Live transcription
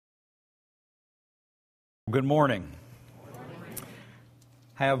Good morning.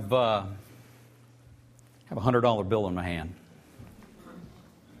 I have a $100 bill in my hand.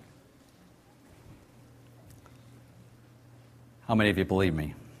 How many of you believe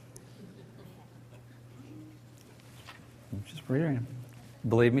me? Just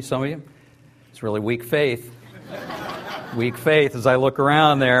believe me, some of you? It's really weak faith. Weak faith as I look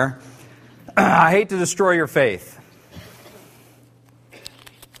around there. I hate to destroy your faith.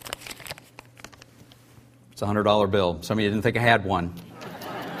 It's a $100 bill. Some of you didn't think I had one.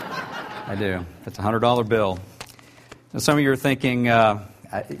 I do. It's a $100 bill. And some of you are thinking, you're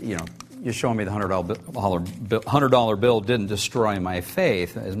showing me the $100 bill didn't destroy my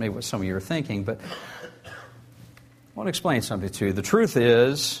faith, as maybe what some of you are thinking. But I want to explain something to you. The truth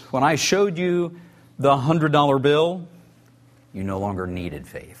is, when I showed you the $100 bill, you no longer needed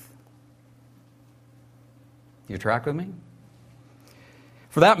faith. You track with me?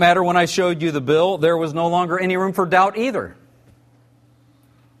 For that matter, when I showed you the bill, there was no longer any room for doubt either.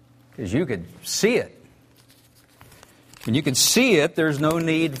 Because you could see it. When you can see it, there's no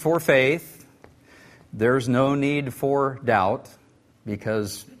need for faith. There's no need for doubt,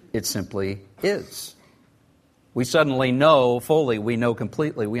 because it simply is. We suddenly know fully, we know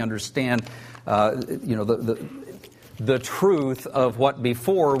completely, we understand the truth of what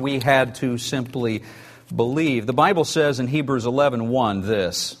before we had to simply believe. The Bible says in Hebrews 11:1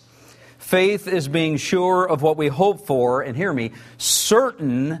 this: faith is being sure of what we hope for, and hear me,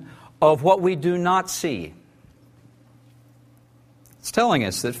 certain of what we do not see. It's telling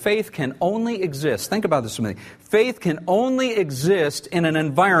us that faith can only exist. Think about this a minute. Faith can only exist in an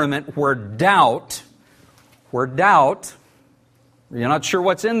environment where doubt, you're not sure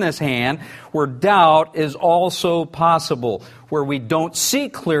what's in this hand, where doubt is also possible, where we don't see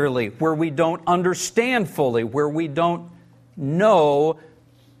clearly, where we don't understand fully, where we don't know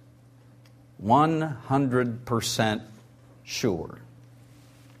 100% sure.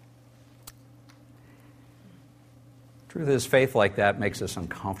 Truth is, faith like that makes us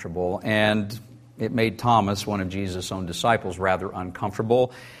uncomfortable, and it made Thomas, one of Jesus' own disciples, rather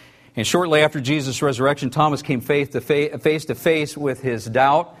uncomfortable. And shortly after Jesus' resurrection, Thomas came face to face with his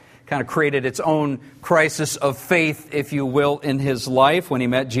doubt, kind of created its own crisis of faith, if you will, in his life when he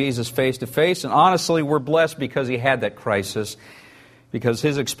met Jesus face to face. And honestly, we're blessed because he had that crisis, because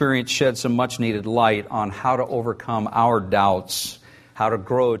his experience shed some much-needed light on how to overcome our doubts, how to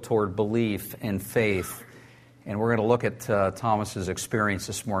grow toward belief and faith. And we're going to look at Thomas's experience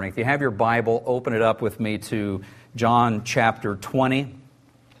this morning. If you have your Bible, open it up with me to John chapter 20.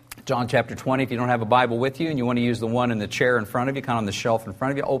 John chapter 20, if you don't have a Bible with you and you want to use the one in the chair in front of you, kind of on the shelf in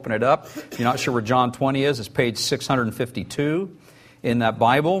front of you, open it up. If you're not sure where John 20 is, it's page 652 in that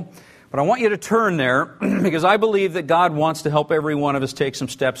Bible. But I want you to turn there because I believe that God wants to help every one of us take some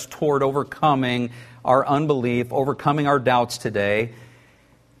steps toward overcoming our unbelief, overcoming our doubts today.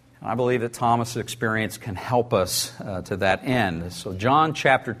 And I believe that Thomas' experience can help us to that end. So John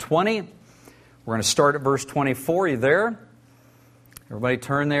chapter 20, we're going to start at verse 24. Are you there? Everybody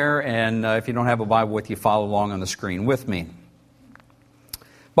turn there, and if you don't have a Bible with you, follow along on the screen with me.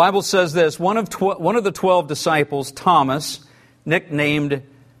 Bible says this: one of the 12 disciples, Thomas, nicknamed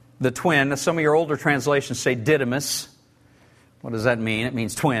the twin. Now, some of your older translations say Didymus. What does that mean? It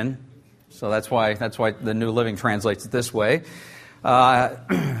means twin. So that's why the New Living translates it this way.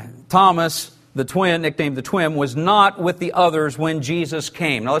 Thomas, the twin, nicknamed the twin, was not with the others when Jesus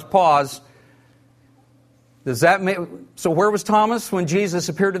came. Now let's pause. Does that mean, so where was Thomas when Jesus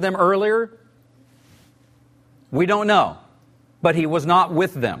appeared to them earlier? We don't know. But he was not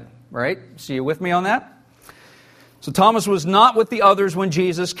with them, right? So you with me on that? So Thomas was not with the others when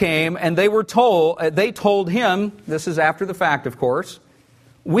Jesus came, and they told him, this is after the fact, of course,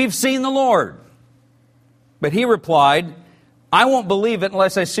 "We've seen the Lord." But he replied, "I won't believe it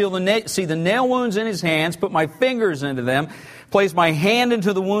unless I see the nail wounds in his hands, put my fingers into them, place my hand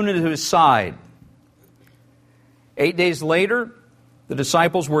into the wound into his side." 8 days later, the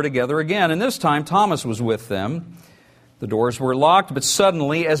disciples were together again, and this time Thomas was with them. The doors were locked, but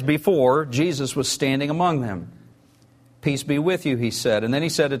suddenly, as before, Jesus was standing among them. "Peace be with you," he said. And then he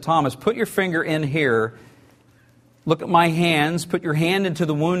said to Thomas, "Put your finger in here. Look at my hands. Put your hand into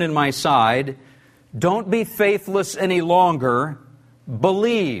the wound in my side. Don't be faithless any longer.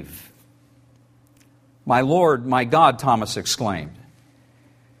 Believe." "My Lord, my God," Thomas exclaimed.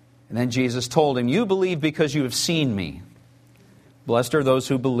 And then Jesus told him, "You believe because you have seen me. Blessed are those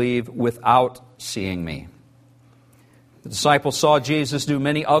who believe without seeing me." The disciples saw Jesus do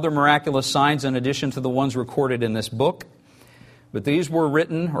many other miraculous signs in addition to the ones recorded in this book. But these were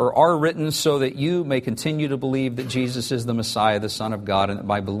written, or are written, so that you may continue to believe that Jesus is the Messiah, the Son of God, and that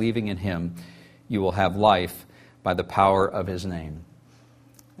by believing in Him, you will have life by the power of His name.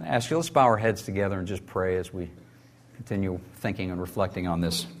 I ask you, let's bow our heads together and just pray as we continue thinking and reflecting on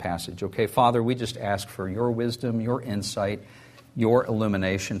this passage. Okay, Father, we just ask for your wisdom, your insight, your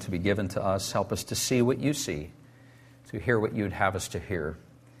illumination to be given to us. Help us to see what you see, to hear what you'd have us to hear,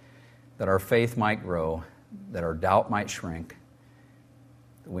 that our faith might grow, that our doubt might shrink,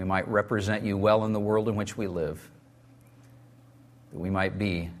 that we might represent you well in the world in which we live, that we might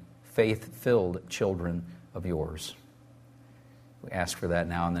be faith-filled children of yours. We ask for that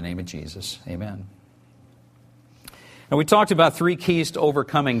now in the name of Jesus. Amen. Now, we talked about 3 keys to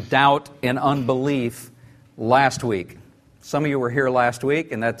overcoming doubt and unbelief last week. Some of you were here last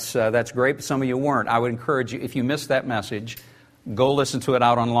week, and that's great, but some of you weren't. I would encourage you, if you missed that message, go listen to it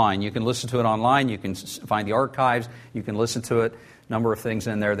out online. You can listen to it online. You can find the archives. You can listen to it. A number of things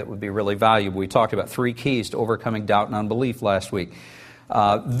in there that would be really valuable. We talked about 3 keys to overcoming doubt and unbelief last week.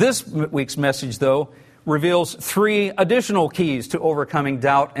 This week's message, though, reveals 3 additional keys to overcoming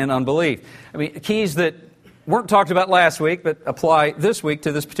doubt and unbelief. I mean, keys that weren't talked about last week, but apply this week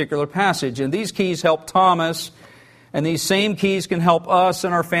to this particular passage. And these keys help Thomas, and these same keys can help us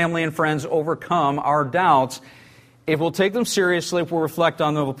and our family and friends overcome our doubts if we'll take them seriously, if we'll reflect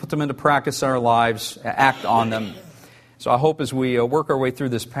on them, we'll put them into practice in our lives, act on them. So I hope as we work our way through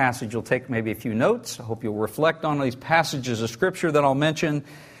this passage, you'll take maybe a few notes. I hope you'll reflect on these passages of Scripture that I'll mention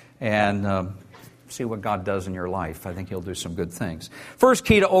and see what God does in your life. I think He'll do some good things. First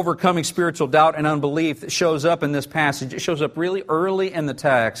key to overcoming spiritual doubt and unbelief that shows up in this passage, it shows up really early in the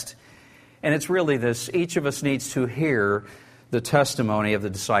text, and it's really this: each of us needs to hear the testimony of the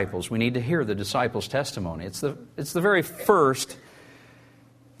disciples. We need to hear the disciples' testimony. It's the very first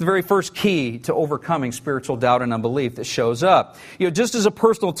key to overcoming spiritual doubt and unbelief that shows up. You know, just as a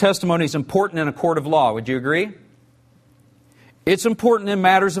personal testimony is important in a court of law, would you agree? It's important in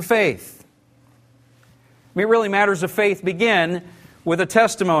matters of faith. I mean, really, matters of faith begin with a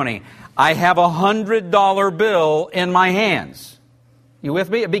testimony. I have a $100 bill in my hands. You with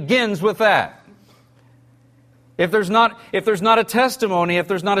me? It begins with that. If there's not a testimony, if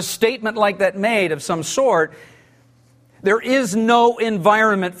there's not a statement like that made of some sort, there is no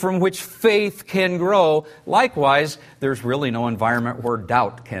environment from which faith can grow. Likewise, there's really no environment where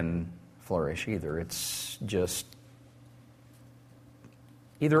doubt can flourish either. It's just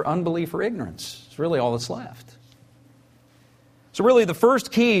either unbelief or ignorance. It's really all that's left. So really the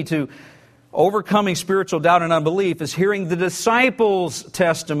first key to overcoming spiritual doubt and unbelief is hearing the disciples'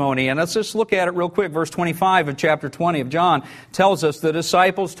 testimony. And let's just look at it real quick. Verse 25 of chapter 20 of John tells us the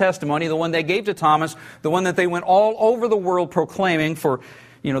disciples' testimony, the one they gave to Thomas, the one that they went all over the world proclaiming for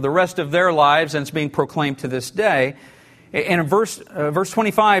the rest of their lives, and it's being proclaimed to this day. And in verse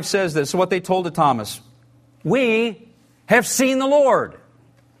 25 says this, what they told to Thomas: we have seen the Lord.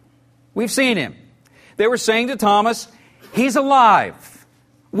 We've seen Him. They were saying to Thomas, He's alive.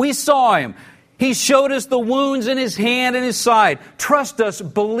 We saw Him. He showed us the wounds in His hand and His side. Trust us,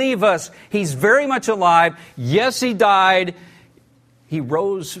 believe us. He's very much alive. Yes, He died. He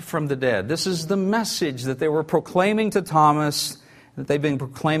rose from the dead. This is the message that they were proclaiming to Thomas, that they've been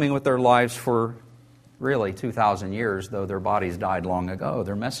proclaiming with their lives for really 2,000 years, though their bodies died long ago.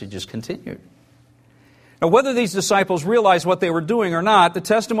 Their message is continued. Now, whether these disciples realized what they were doing or not, the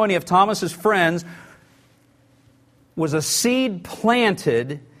testimony of Thomas's friends was a seed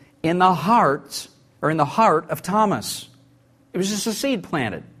planted in the heart of Thomas. It was just a seed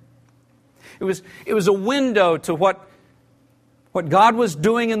planted. It was a window to what God was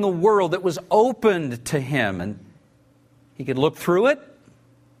doing in the world that was opened to him, and he could look through it,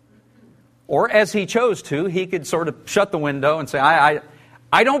 or as he chose to, he could sort of shut the window and say, I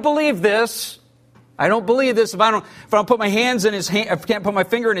don't believe this. I don't believe this. If I don't put my hands in his hand, if I can't put my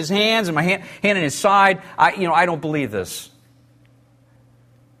finger in his hands and my hand in his side, I don't believe this.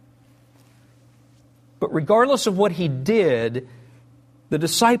 But regardless of what he did, the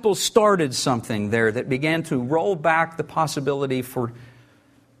disciples started something there that began to roll back the possibility for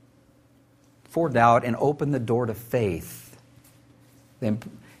doubt and open the door to faith.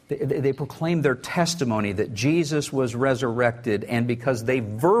 They proclaimed their testimony that Jesus was resurrected, and because they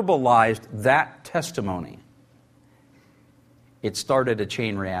verbalized that testimony, it started a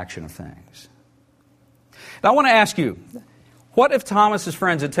chain reaction of things. Now I want to ask you, what if Thomas's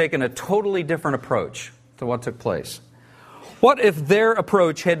friends had taken a totally different approach to what took place? What if their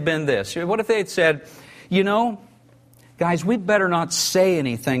approach had been this? What if they had said, guys, we better not say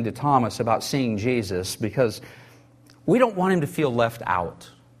anything to Thomas about seeing Jesus because we don't want him to feel left out.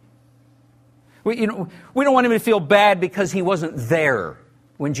 We don't want him to feel bad because he wasn't there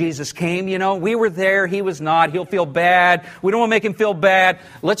when Jesus came. We were there, he was not. He'll feel bad. We don't want to make him feel bad.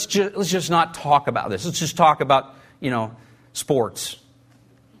 Let's just not talk about this. Let's just talk about, sports,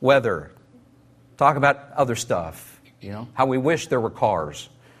 weather. Talk about other stuff, how we wish there were cars.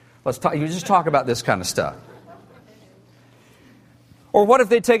 You just talk about this kind of stuff. Or what if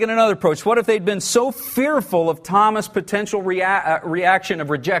they'd taken another approach? What if they'd been so fearful of Thomas' potential reaction of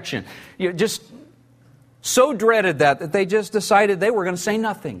rejection? Just so dreaded that they just decided they were going to say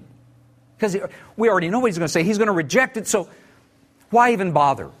nothing. Because we already know what he's going to say. He's going to reject it, so why even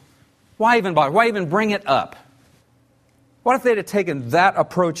bother? Why even bother? Why even bring it up? What if they'd have taken that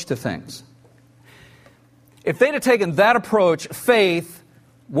approach to things? If they'd have taken that approach, faith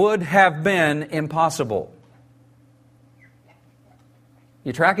would have been impossible.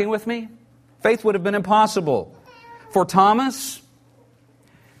 You tracking with me? Faith would have been impossible. For Thomas,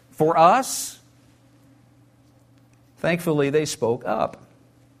 for us, thankfully they spoke up.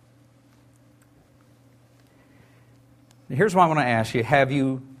 Here's what I want to ask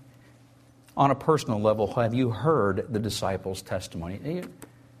you. On a personal level, have you heard the disciples' testimony?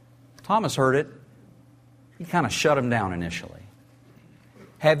 Thomas heard it. He kind of shut him down initially.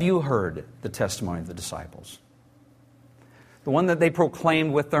 Have you heard the testimony of the disciples? The one that they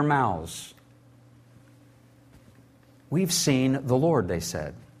proclaimed with their mouths. We've seen the Lord, they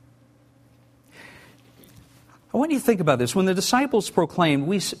said. I want you to think about this. When the disciples proclaimed,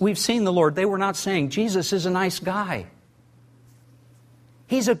 we've seen the Lord, they were not saying, Jesus is a nice guy.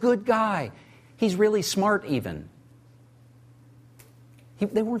 He's a good guy. He's really smart even.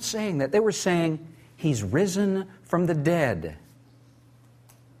 They weren't saying that. They were saying, He's risen from the dead.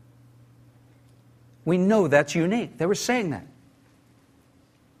 We know that's unique. They were saying that.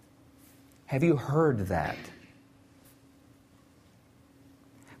 Have you heard that?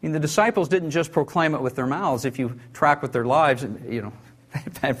 The disciples didn't just proclaim it with their mouths. If you track with their lives, in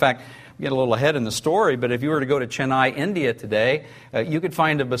fact, we get a little ahead in the story, but if you were to go to Chennai, India today, you could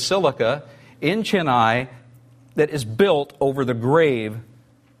find a basilica in Chennai that is built over the grave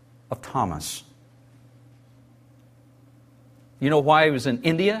of Thomas. You know why he was in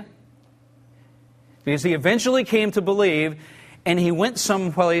India? Because he eventually came to believe, and he went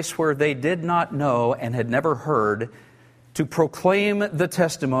someplace where they did not know and had never heard, to proclaim the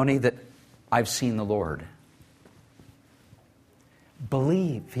testimony that I've seen the Lord.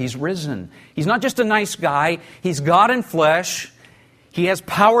 Believe. He's risen. He's not just a nice guy. He's God in flesh. He has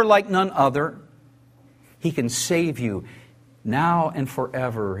power like none other. He can save you now and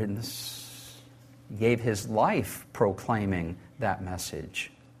forever. And He gave His life proclaiming that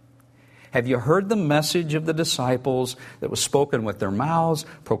message. Have you heard the message of the disciples that was spoken with their mouths,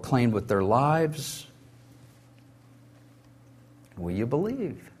 proclaimed with their lives? Will you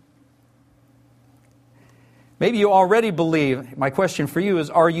believe? Maybe you already believe. My question for you is,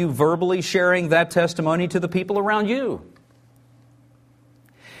 are you verbally sharing that testimony to the people around you?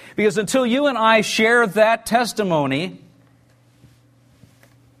 Because until you and I share that testimony,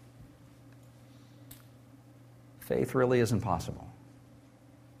 faith really isn't possible.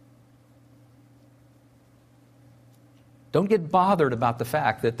 Don't get bothered about the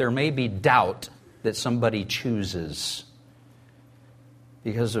fact that there may be doubt that somebody chooses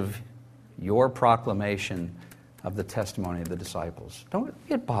because of your proclamation of the testimony of the disciples. Don't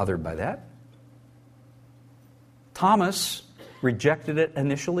get bothered by that. Thomas rejected it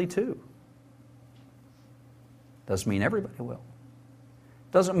initially too. Doesn't mean everybody will.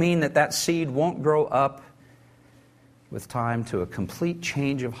 Doesn't mean that seed won't grow up with time to a complete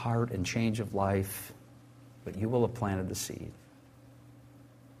change of heart and change of life, but you will have planted the seed.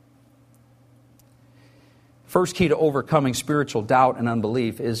 First key to overcoming spiritual doubt and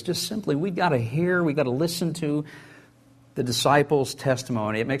unbelief is just simply we've got to listen to the disciples'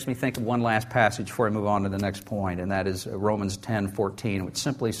 testimony. It makes me think of one last passage before I move on to the next point, and that is Romans 10:14, which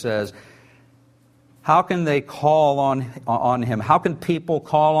simply says, how can they call on Him? How can people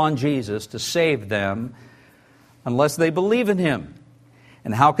call on Jesus to save them unless they believe in Him?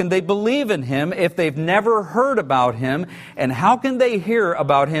 And how can they believe in Him if they've never heard about Him? And how can they hear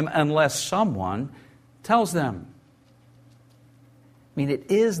about Him unless someone tells them? It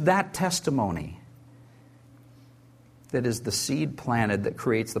is that testimony that is the seed planted that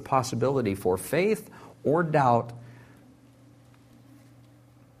creates the possibility for faith or doubt.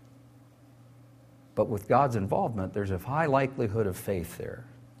 But with God's involvement, there's a high likelihood of faith there.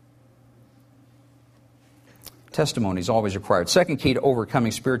 Testimony is always required. Second key to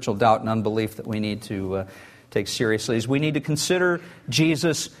overcoming spiritual doubt and unbelief that we need to take seriously is we need to consider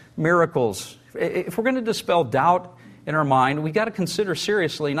Jesus' miracles. If we're going to dispel doubt in our mind, we've got to consider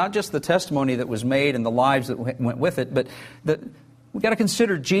seriously not just the testimony that was made and the lives that went with it, but We've got to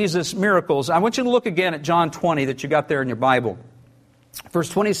consider Jesus' miracles. I want you to look again at John 20 that you got there in your Bible. Verse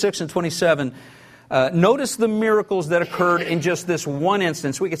 26 and 27. Notice the miracles that occurred in just this one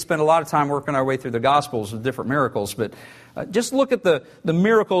instance. We could spend a lot of time working our way through the Gospels with different miracles, but just look at the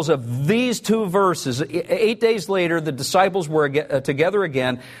miracles of these two verses. 8 days later, the disciples were together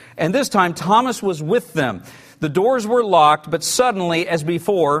again, and this time Thomas was with them. The doors were locked, but suddenly, as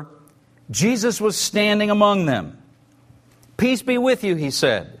before, Jesus was standing among them. "Peace be with you," he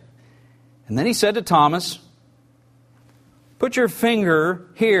said. And then he said to Thomas, "Put your finger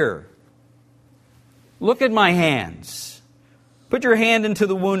here. Look at my hands. Put your hand into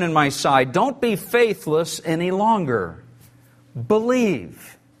the wound in my side. Don't be faithless any longer.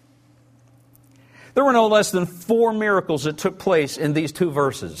 Believe." There were no less than 4 miracles that took place in these 2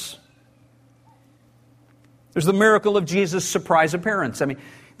 verses. There's the miracle of Jesus' surprise appearance. I mean,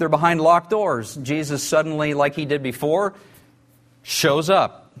 they're behind locked doors. Jesus suddenly, like he did before, shows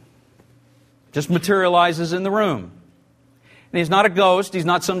up. Just materializes in the room. And he's not a ghost. He's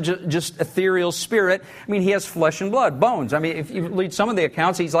not some just ethereal spirit. I mean, he has flesh and blood, bones. I mean, if you read some of the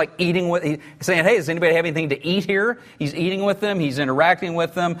accounts, he's like eating with, he's saying, "Hey, does anybody have anything to eat here?" He's eating with them. He's interacting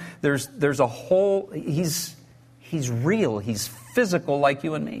with them. There's a whole, he's real. He's physical like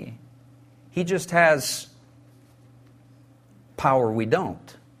you and me. He just has power we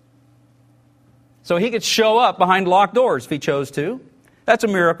don't. So he could show up behind locked doors if he chose to. That's a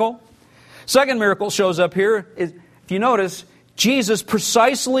miracle. Second miracle shows up here. If you notice, Jesus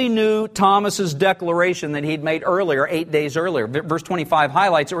precisely knew Thomas's declaration that he'd made earlier, 8 days earlier. Verse 25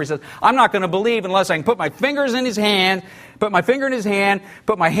 highlights it where he says, "I'm not going to believe unless I can put my fingers in his hand, put my finger in his hand,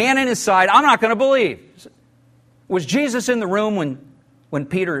 put my hand in his side. I'm not going to believe." Was Jesus in the room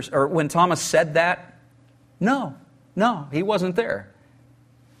when Thomas said that? No, he wasn't there.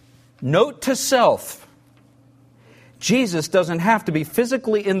 Note to self, Jesus doesn't have to be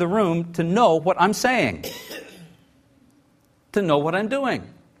physically in the room to know what I'm saying, to know what I'm doing.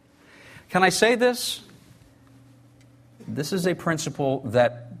 Can I say this? This is a principle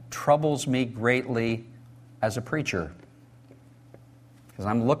that troubles me greatly as a preacher. Because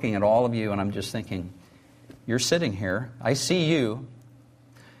I'm looking at all of you and I'm just thinking, you're sitting here, I see you,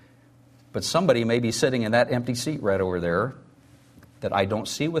 but somebody may be sitting in that empty seat right over there that I don't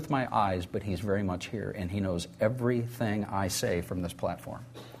see with my eyes, but he's very much here, and he knows everything I say from this platform.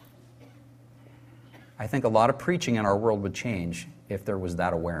 I think a lot of preaching in our world would change if there was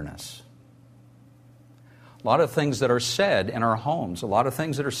that awareness. A lot of things that are said in our homes, a lot of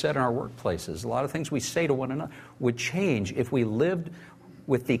things that are said in our workplaces, a lot of things we say to one another would change if we lived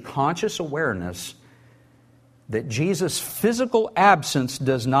with the conscious awareness that Jesus' physical absence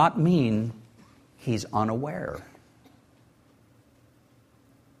does not mean he's unaware.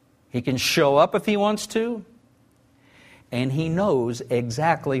 He can show up if he wants to, and he knows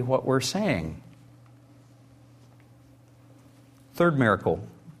exactly what we're saying. Third miracle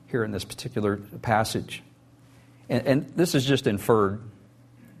here in this particular passage, and this is just inferred,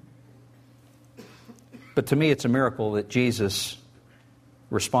 but to me it's a miracle that Jesus'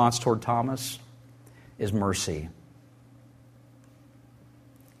 response toward Thomas is mercy.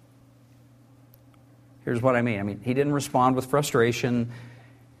 Here's what I mean. He didn't respond with frustration.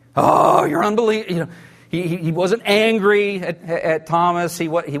 "Oh, you're unbelievable." He wasn't angry at Thomas. He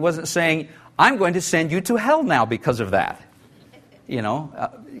wasn't saying, "I'm going to send you to hell now because of that."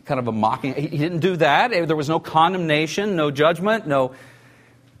 Kind of a mocking. He didn't do that. There was no condemnation, no judgment, no.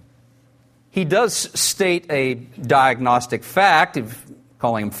 He does state a diagnostic fact of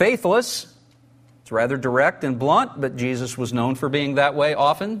calling him faithless. It's rather direct and blunt, but Jesus was known for being that way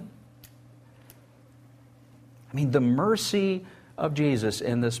often. The mercy of Jesus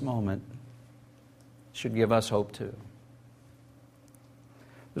in this moment should give us hope too.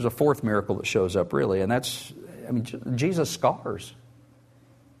 There's a fourth miracle that shows up really, and that's, Jesus' scars.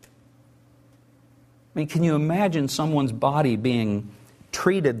 Can you imagine someone's body being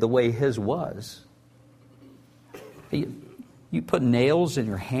treated the way his was? You put nails in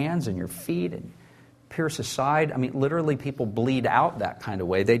your hands and your feet and pierce a side. Literally people bleed out that kind of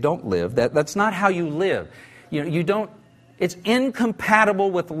way. They don't live. That's not how you live. You don't. It's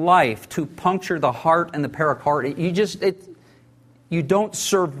incompatible with life to puncture the heart and the pericardium. You don't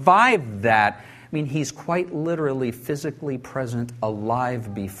survive that. He's quite literally physically present,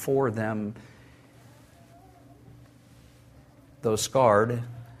 alive before them. Though scarred,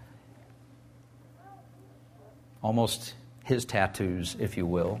 almost his tattoos, if you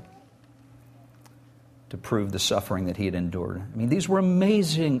will, to prove the suffering that he had endured. These were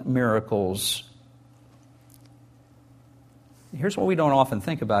amazing miracles. Here's what we don't often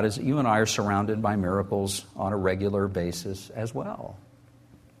think about is that you and I are surrounded by miracles on a regular basis as well.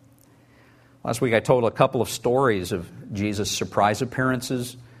 Last week I told a couple of stories of Jesus' surprise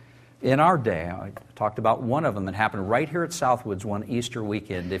appearances in our day. I talked about one of them that happened right here at Southwoods one Easter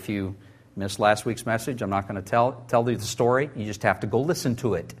weekend. If you missed last week's message, I'm not going to tell you the story. You just have to go listen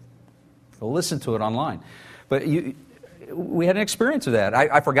to it. Go listen to it online. But we had an experience of that.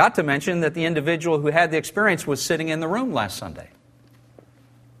 I forgot to mention that the individual who had the experience was sitting in the room last Sunday.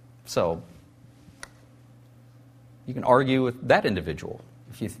 So, you can argue with that individual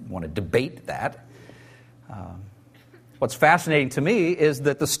if you want to debate that. What's fascinating to me is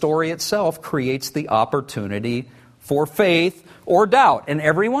that the story itself creates the opportunity for faith or doubt in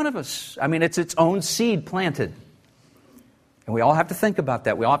every one of us. I mean, it's its own seed planted. And we all have to think about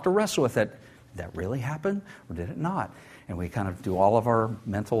that. We all have to wrestle with it. Did that really happen or did it not? And we kind of do all of our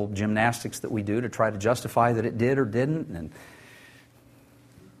mental gymnastics that we do to try to justify that it did or didn't. And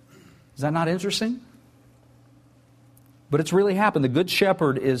is that not interesting? But it's really happened. The Good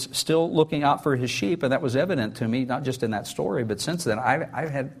Shepherd is still looking out for his sheep, and that was evident to me, not just in that story, but since then. I've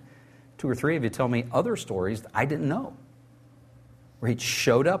had 2 or 3 of you tell me other stories that I didn't know, where he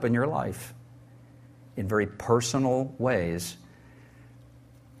showed up in your life in very personal ways.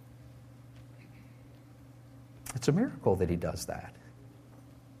 It's a miracle that he does that.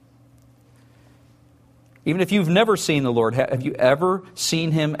 Even if you've never seen the Lord, have you ever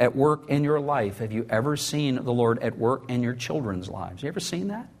seen him at work in your life? Have you ever seen the Lord at work in your children's lives? You ever seen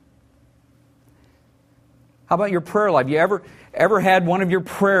that? How about your prayer life? You ever had one of your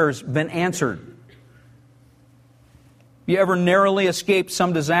prayers been answered? You ever narrowly escaped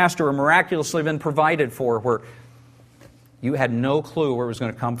some disaster or miraculously been provided for where you had no clue where it was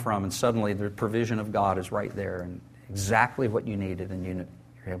going to come from, and suddenly the provision of God is right there and exactly what you needed, and you're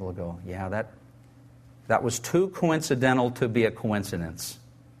able to go, yeah, that was too coincidental to be a coincidence.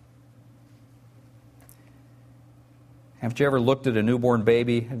 Haven't you ever looked at a newborn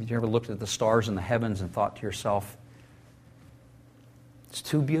baby? Have you ever looked at the stars in the heavens and thought to yourself, it's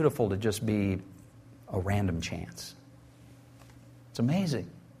too beautiful to just be a random chance? It's amazing.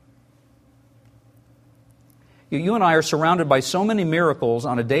 You and I are surrounded by so many miracles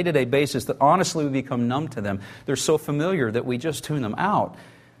on a day-to-day basis that honestly we become numb to them. They're so familiar that we just tune them out.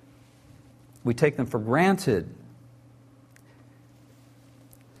 We take them for granted.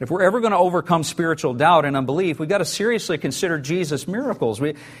 If we're ever going to overcome spiritual doubt and unbelief, we've got to seriously consider Jesus' miracles.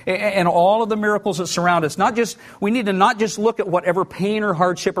 And all of the miracles that surround us. We need to not just look at whatever pain or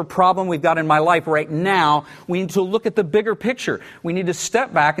hardship or problem we've got in my life right now. We need to look at the bigger picture. We need to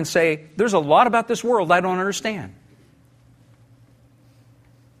step back and say, there's a lot about this world I don't understand.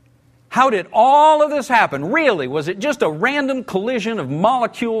 How did all of this happen? Really? Was it just a random collision of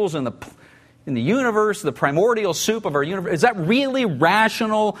molecules in the universe, the primordial soup of our universe? Is that really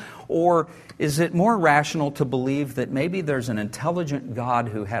rational, or is it more rational to believe that maybe there's an intelligent God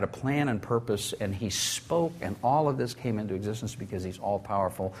who had a plan and purpose, and he spoke, and all of this came into existence because he's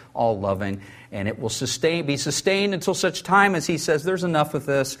all-powerful, all-loving, and it will be sustained until such time as he says, there's enough of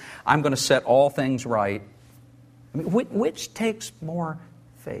this, I'm going to set all things right. I mean, which takes more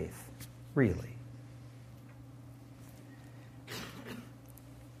faith, really?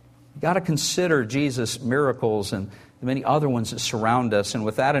 Got to consider Jesus' miracles and the many other ones that surround us. And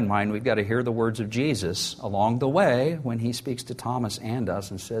with that in mind, we've got to hear the words of Jesus along the way when he speaks to Thomas and us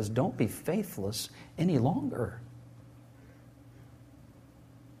and says, don't be faithless any longer.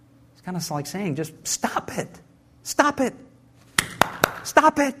 It's kind of like saying, just stop it. Stop it.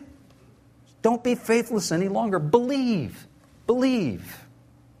 Stop it. Don't be faithless any longer. Believe. Believe.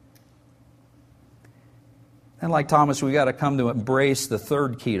 And like Thomas, we've got to come to embrace the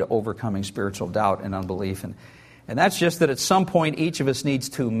third key to overcoming spiritual doubt and unbelief. And that's just that at some point each of us needs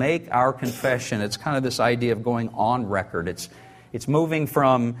to make our confession. It's kind of this idea of going on record. It's moving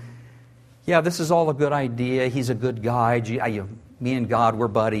from, yeah, this is all a good idea. He's a good guy. Me and God, we're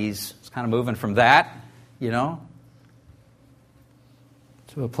buddies. It's kind of moving from that, to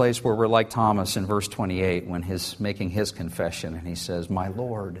a place where we're like Thomas in verse 28 when he's making his confession. And he says, my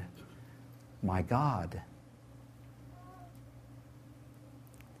Lord, my God.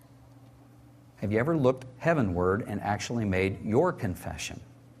 Have you ever looked heavenward and actually made your confession?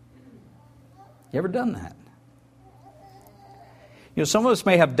 You ever done that? Some of us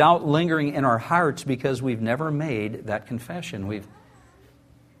may have doubt lingering in our hearts because we've never made that confession. We've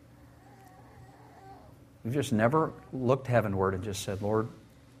just never looked heavenward and just said, Lord,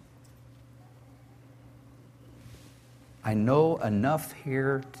 I know enough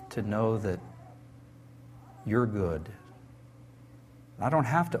here to know that you're good. I don't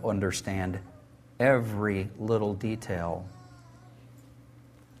have to understand every little detail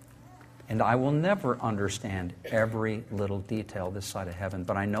And I will never understand every little detail this side of heaven,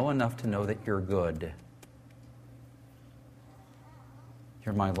 but I know enough to know that you're good.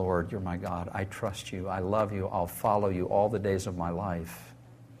 You're my Lord, you're my God. I trust you, I love you, I'll follow you all the days of my life.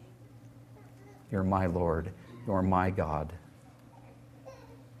 You're my Lord, you're my God.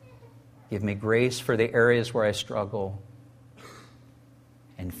 Give me grace for the areas where I struggle,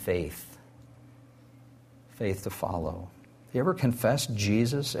 and faith. Faith to follow. Have you ever confessed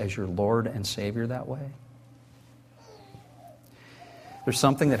Jesus as your Lord and Savior that way? There's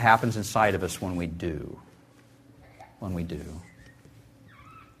something that happens inside of us when we do. When we do.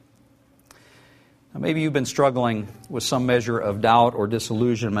 Now, maybe you've been struggling with some measure of doubt or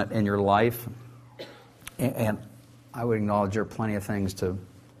disillusionment in your life. And I would acknowledge there are plenty of things to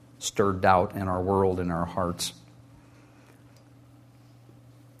stir doubt in our world, in our hearts.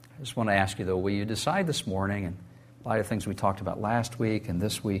 I just want to ask you, though, will you decide this morning, and a lot of things we talked about last week and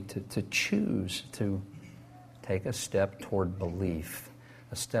this week, to choose to take a step toward belief,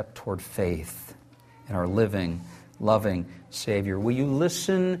 a step toward faith in our living, loving Savior? Will you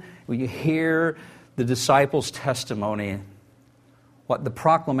listen? Will you hear the disciples' testimony? What the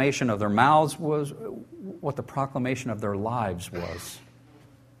proclamation of their mouths was, what the proclamation of their lives was.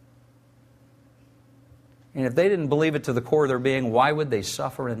 And if they didn't believe it to the core of their being, why would they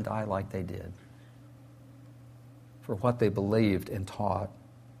suffer and die like they did? For what they believed and taught.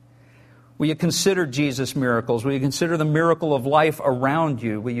 Will you consider Jesus' miracles? Will you consider the miracle of life around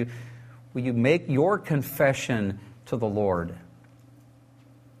you? Will you make your confession to the Lord?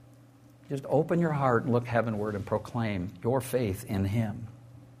 Just open your heart and look heavenward and proclaim your faith in Him.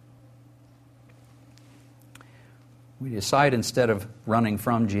 We decide instead of running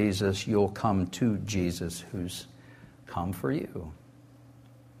from Jesus, you'll come to Jesus who's come for you.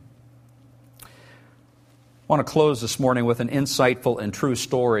 I want to close this morning with an insightful and true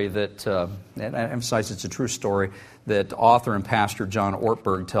story that, and I emphasize it's a true story, that author and pastor John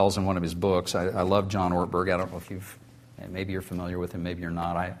Ortberg tells in one of his books. I love John Ortberg. I don't know if maybe you're familiar with him, maybe you're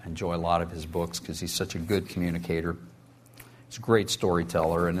not. I enjoy a lot of his books because he's such a good communicator. He's a great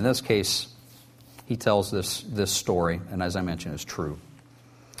storyteller, and in this case, he tells this story, and as I mentioned, it's true.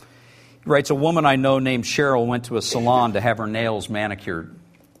 He writes, a woman I know named Cheryl went to a salon to have her nails manicured.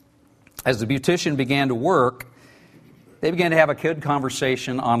 As the beautician began to work, they began to have a good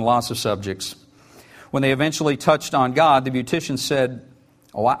conversation on lots of subjects. When they eventually touched on God, the beautician said,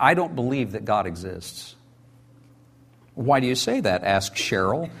 "Oh, I don't believe that God exists." "Why do you say that?" asked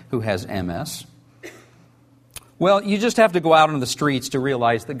Cheryl, who has MS. "Well, you just have to go out on the streets to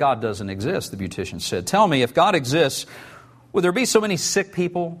realize that God doesn't exist," the beautician said. "Tell me, if God exists, would there be so many sick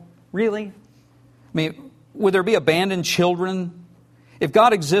people? Really? I mean, would there be abandoned children? If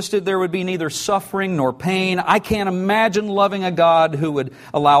God existed, there would be neither suffering nor pain. I can't imagine loving a God who would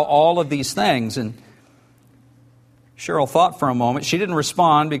allow all of these things." And Cheryl thought for a moment. She didn't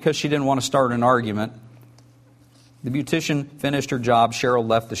respond because she didn't want to start an argument. The beautician finished her job. Cheryl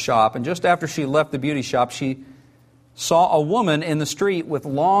left the shop. And just after she left the beauty shop, she saw a woman in the street with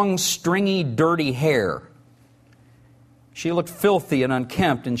long, stringy, dirty hair. She looked filthy and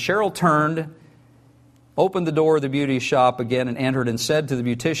unkempt, and Cheryl turned, opened the door of the beauty shop again, and entered and said to the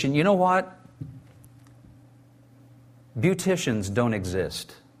beautician, "You know what? Beauticians don't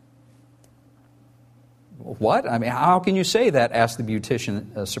exist." "What? I mean, how can you say that?" asked the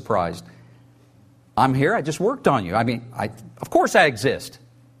beautician, surprised. "I'm here. I just worked on you. Of course I exist."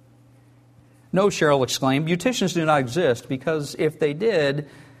 "No," Cheryl exclaimed, "beauticians do not exist, because if they did,"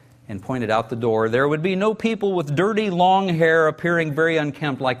 and pointed out the door, "there would be no people with dirty, long hair appearing very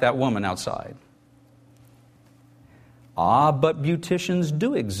unkempt like that woman outside." "Ah, but beauticians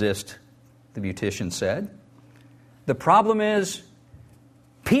do exist," the beautician said. "The problem is,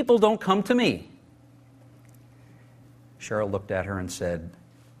 people don't come to me." Cheryl looked at her and said,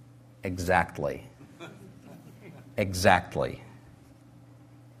 "Exactly. Exactly."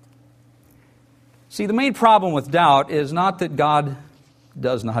 See, the main problem with doubt is not that God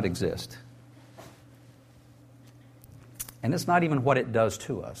does not exist. And it's not even what it does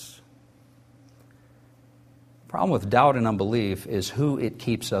to us. The problem with doubt and unbelief is who it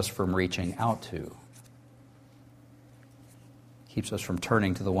keeps us from reaching out to. It keeps us from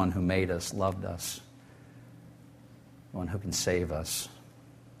turning to the one who made us, loved us, the one who can save us,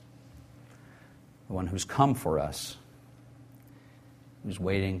 the one who's come for us, who's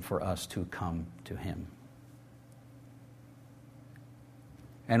waiting for us to come to Him.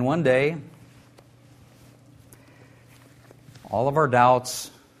 And one day, all of our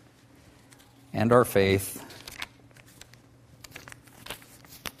doubts and our faith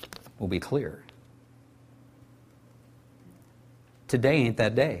will be clear. Today ain't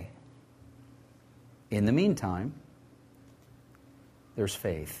that day. In the meantime, there's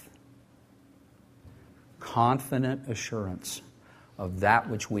faith. Confident assurance of that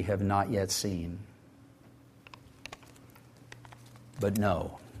which we have not yet seen. But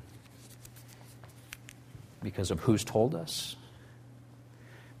no, because of who's told us,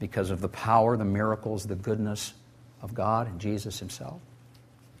 because of the power, the miracles, the goodness of God and Jesus Himself.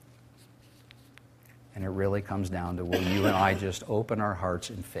 And it really comes down to will you and I just open our hearts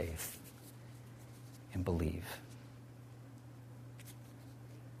in faith and believe.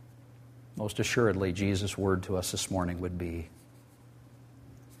 Most assuredly, Jesus' word to us this morning would be,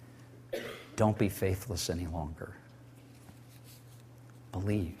 don't be faithless any longer.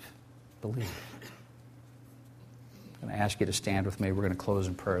 Believe. Believe. I'm going to ask you to stand with me. We're going to close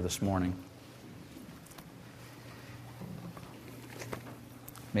in prayer this morning.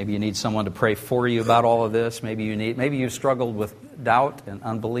 Maybe you need someone to pray for you about all of this. Maybe you've struggled with doubt and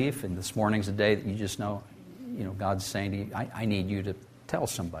unbelief, and this morning's a day that you just know, God's saying to you, I need you to tell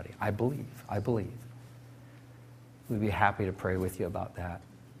somebody, I believe. We'd be happy to pray with you about that.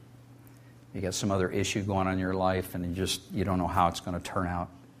 You got some other issue going on in your life, and you don't know how it's going to turn out.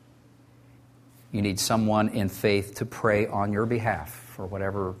 You need someone in faith to pray on your behalf for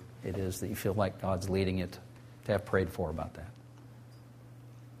whatever it is that you feel like God's leading you to have prayed for about that.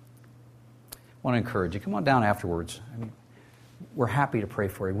 I want to encourage you. Come on down afterwards. We're happy to pray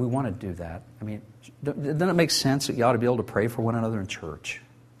for you. We want to do that. Doesn't it make sense that you ought to be able to pray for one another in church?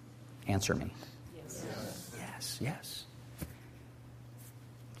 Answer me. Yes.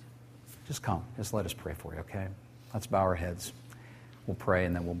 Just come. Just let us pray for you, okay? Let's bow our heads. We'll pray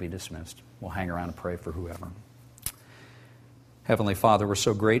and then we'll be dismissed. We'll hang around and pray for whoever. Heavenly Father, we're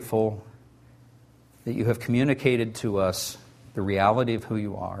so grateful that you have communicated to us the reality of who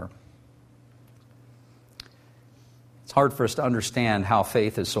you are. It's hard for us to understand how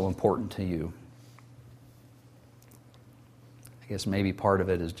faith is so important to you. I guess maybe part of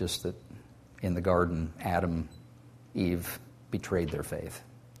it is just that in the garden, Adam, Eve betrayed their faith,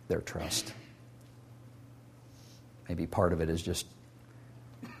 their trust. Maybe part of it is just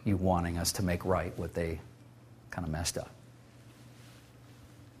you wanting us to make right what they kind of messed up.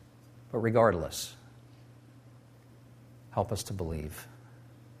 But regardless, help us to believe.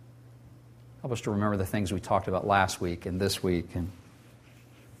 Help us to remember the things we talked about last week and this week, and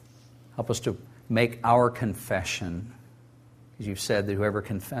help us to make our confession. Because you've said that whoever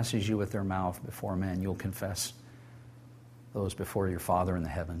confesses you with their mouth before men, you'll confess those before your Father in the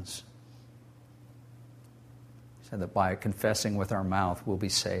heavens. You said that by confessing with our mouth, we'll be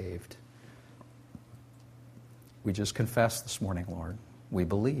saved. We just confess this morning, Lord. We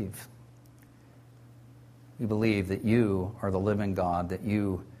believe. We believe that you are the living God, that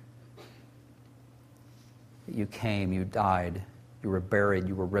you came, you died, you were buried,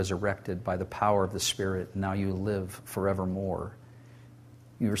 you were resurrected by the power of the Spirit, and now you live forevermore.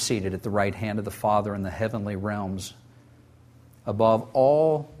 You are seated at the right hand of the Father in the heavenly realms, above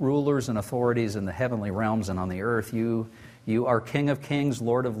all rulers and authorities in the heavenly realms and on the earth. You are King of kings,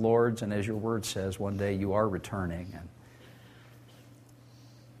 Lord of lords, and as your word says, one day you are returning. And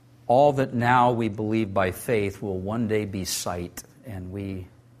all that now we believe by faith will one day be sight, and we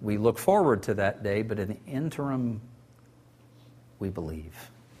look forward to that day, but in the interim, we believe.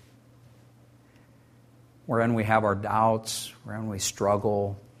 Wherein we have our doubts, wherein we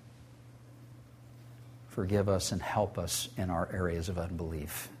struggle, forgive us and help us in our areas of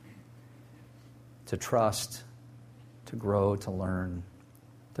unbelief. To trust, to grow, to learn,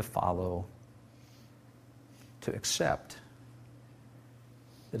 to follow, to accept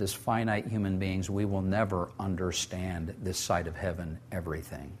that as finite human beings, we will never understand this side of heaven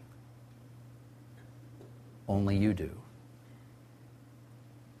everything. Only you do.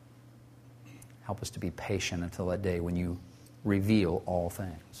 Help us to be patient until that day when you reveal all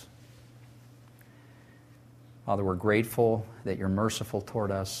things. Father, we're grateful that you're merciful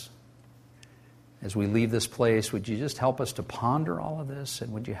toward us. As we leave this place, would you just help us to ponder all of this,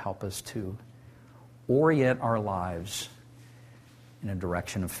 and would you help us to orient our lives in a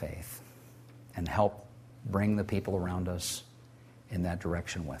direction of faith and help bring the people around us in that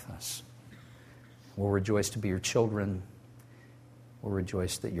direction with us. We'll rejoice to be your children. We'll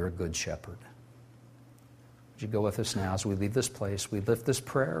rejoice that you're a good shepherd. Would you go with us now as we leave this place? We lift this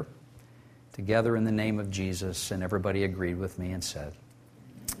prayer together in the name of Jesus, and everybody agreed with me and said,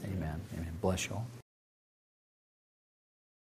 Amen. Amen. Bless you all.